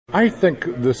I think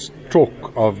this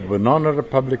talk of banana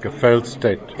republic, a failed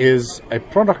state, is a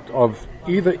product of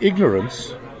either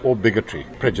ignorance or bigotry,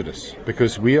 prejudice,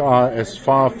 because we are as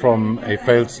far from a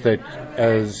failed state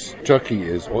as Turkey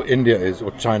is, or India is,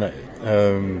 or China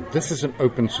is. This is an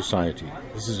open society.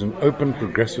 This is an open,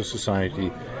 progressive society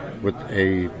with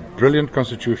a brilliant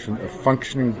constitution, a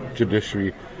functioning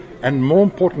judiciary, and more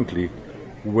importantly,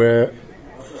 where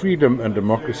freedom and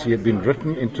democracy had been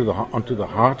written onto the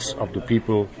hearts of the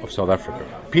people of South Africa.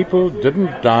 People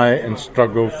didn't die and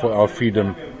struggle for our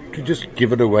freedom to just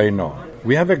give it away now.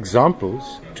 We have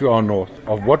examples to our north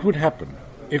of what would happen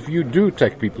if you do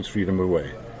take people's freedom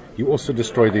away. You also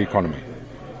destroy the economy.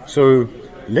 So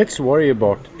let's worry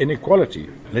about inequality.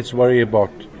 Let's worry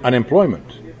about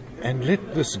unemployment. And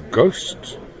let this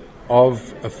ghost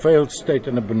of a failed state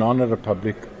and a banana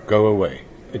republic go away.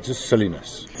 It's just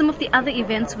silliness. Some of the other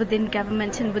events within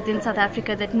government and within South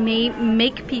Africa that may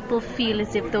make people feel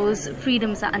as if those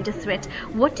freedoms are under threat,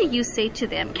 what do you say to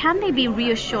them? Can they be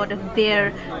reassured of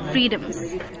their freedoms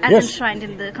as enshrined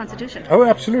in the Constitution? Oh,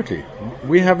 absolutely.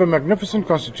 We have a magnificent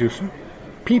Constitution.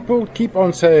 People keep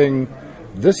on saying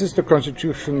this is the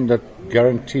Constitution that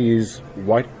guarantees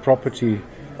white property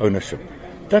ownership.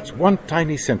 That's one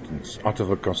tiny sentence out of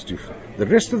a Constitution. The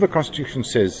rest of the Constitution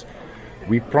says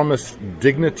we promise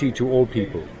dignity to all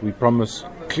people. We promise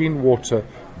clean water,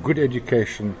 good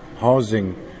education,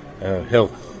 housing,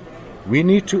 health. We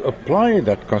need to apply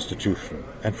that Constitution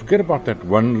and forget about that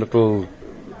one little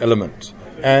element.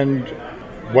 And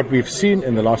what we've seen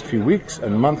in the last few weeks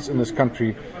and months in this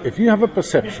country, if you have a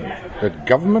perception that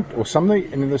government or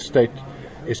somebody in the state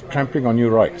is trampling on your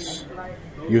rights,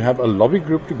 you have a lobby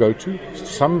group to go to,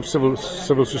 some civil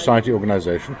society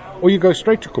organization, or you go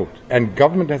straight to court. And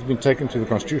government has been taken to the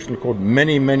Constitutional Court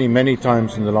many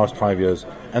times in the last 5 years,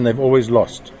 and they've always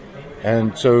lost.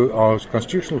 And so our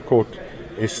Constitutional Court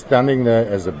is standing there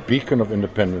as a beacon of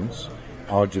independence.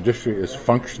 Our judiciary is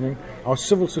functioning. Our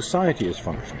civil society is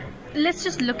functioning. Let's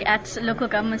just look at local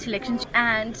government elections.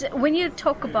 And when you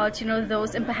talk about,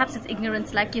 those, and perhaps it's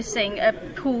ignorance, like you're saying,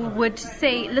 who would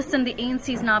say, listen, the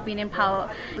ANC has now been in power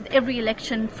with every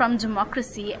election from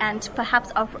democracy, and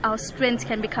perhaps our strengths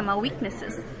can become our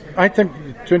weaknesses. I think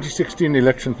the 2016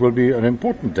 elections will be an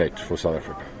important date for South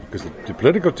Africa because the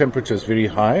political temperature is very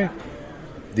high.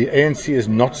 The ANC is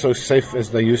not so safe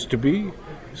as they used to be.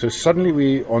 So suddenly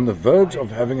we're on the verge of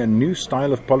having a new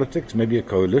style of politics, maybe a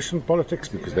coalition politics,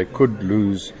 because they could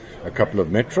lose a couple of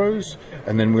metros,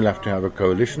 and then we'll have to have a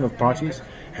coalition of parties,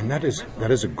 and that is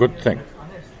a good thing.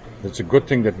 It's a good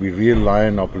thing that we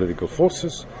realign our political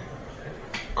forces.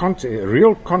 A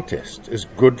real contest is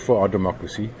good for our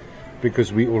democracy,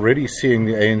 because we're already seeing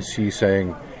the ANC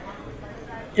saying,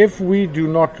 if we do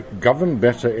not govern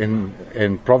better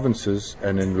in provinces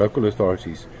and in local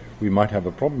authorities, we might have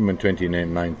a problem in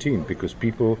 2019 because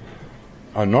people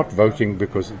are not voting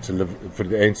because for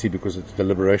the ANC because it's the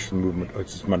liberation movement or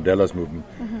it's Mandela's movement.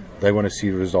 Mm-hmm. They want to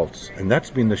see results. And that's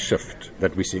been the shift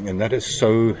that we're seeing. And that is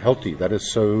so healthy.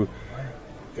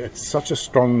 It's such a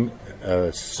strong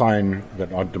sign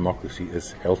that our democracy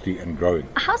is healthy and growing.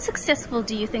 How successful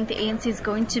do you think the ANC is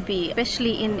going to be,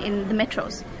 especially in the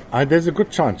metros? There's a good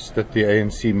chance that the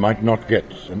ANC might not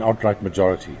get an outright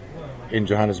majority in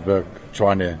Johannesburg,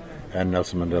 Tshwane, and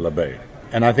Nelson Mandela Bay.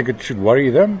 And I think it should worry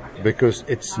them because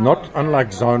it's not unlike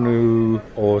ZANU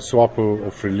or SWAPO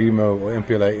or FRELIMO or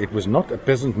MPLA. It was not a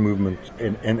peasant movement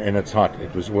in its heart.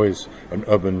 It was always an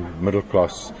urban,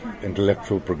 middle-class,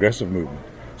 intellectual, progressive movement.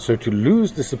 So to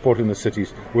lose the support in the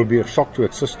cities will be a shock to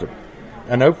its system.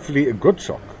 And hopefully a good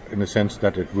shock in the sense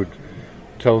that it would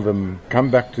tell them,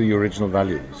 come back to the original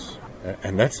values.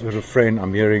 And that's the refrain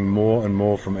I'm hearing more and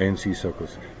more from ANC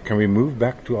circles. Can we move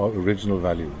back to our original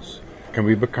values? Can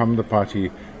we become the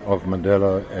party of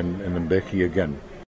Mandela and Mbeki again?